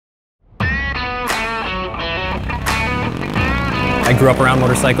I grew up around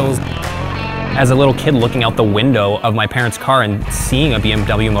motorcycles. As a little kid looking out the window of my parents' car and seeing a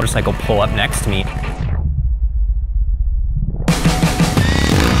BMW motorcycle pull up next to me,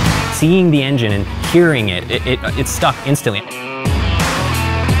 seeing the engine and hearing it stuck instantly.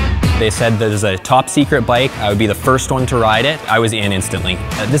 They said there's a top secret bike, I would be the first one to ride it. I was in instantly.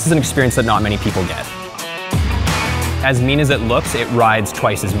 This is an experience that not many people get. As mean as it looks, it rides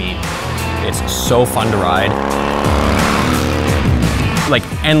twice as mean. It's so fun to ride. Like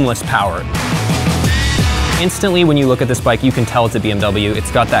endless power. Instantly when you look at this bike, you can tell it's a BMW.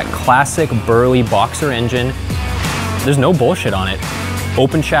 It's got that classic burly boxer engine. There's no bullshit on it.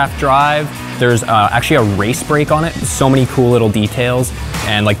 Open shaft drive. There's actually a race brake on it. So many cool little details.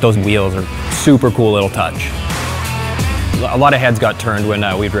 And like those wheels are super cool little touch. A lot of heads got turned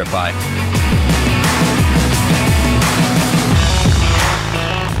when we'd rip by.